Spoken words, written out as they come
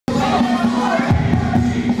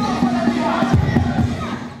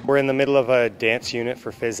We're in the middle of a dance unit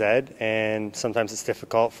for phys ed, and sometimes it's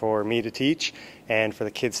difficult for me to teach and for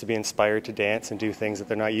the kids to be inspired to dance and do things that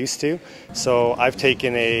they're not used to. So I've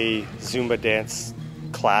taken a Zumba dance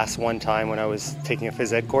class one time when I was taking a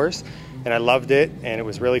phys ed course, and I loved it, and it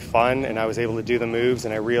was really fun, and I was able to do the moves,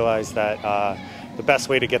 and I realized that the best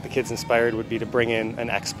way to get the kids inspired would be to bring in an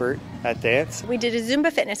expert at dance. We did a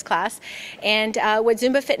Zumba fitness class, and what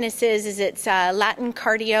Zumba fitness is it's Latin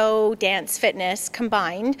cardio, dance, fitness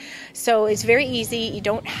combined. So it's very easy. You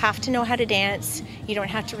don't have to know how to dance. You don't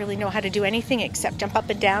have to really know how to do anything except jump up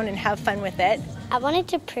and down and have fun with it. I wanted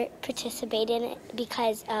to participate in it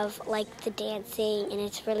because of the dancing, and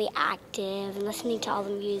it's really active, and listening to all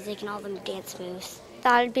the music and all the dance moves.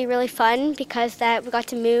 Thought it'd be really fun because we got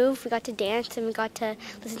to move, we got to dance, and we got to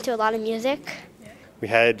listen to a lot of music. We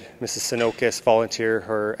had Mrs. Sinokis volunteer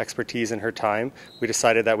her expertise and her time. We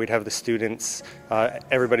decided that we'd have the students,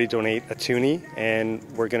 everybody donate a toonie, and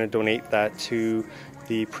we're going to donate that to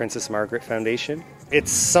the Princess Margaret Foundation.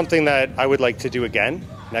 It's something that I would like to do again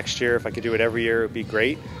next year. If I could do it every year, it would be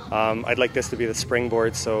great. I'd like this to be the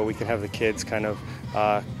springboard so we can have the kids kind of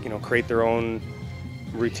create their own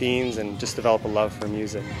routines and just develop a love for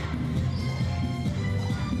music.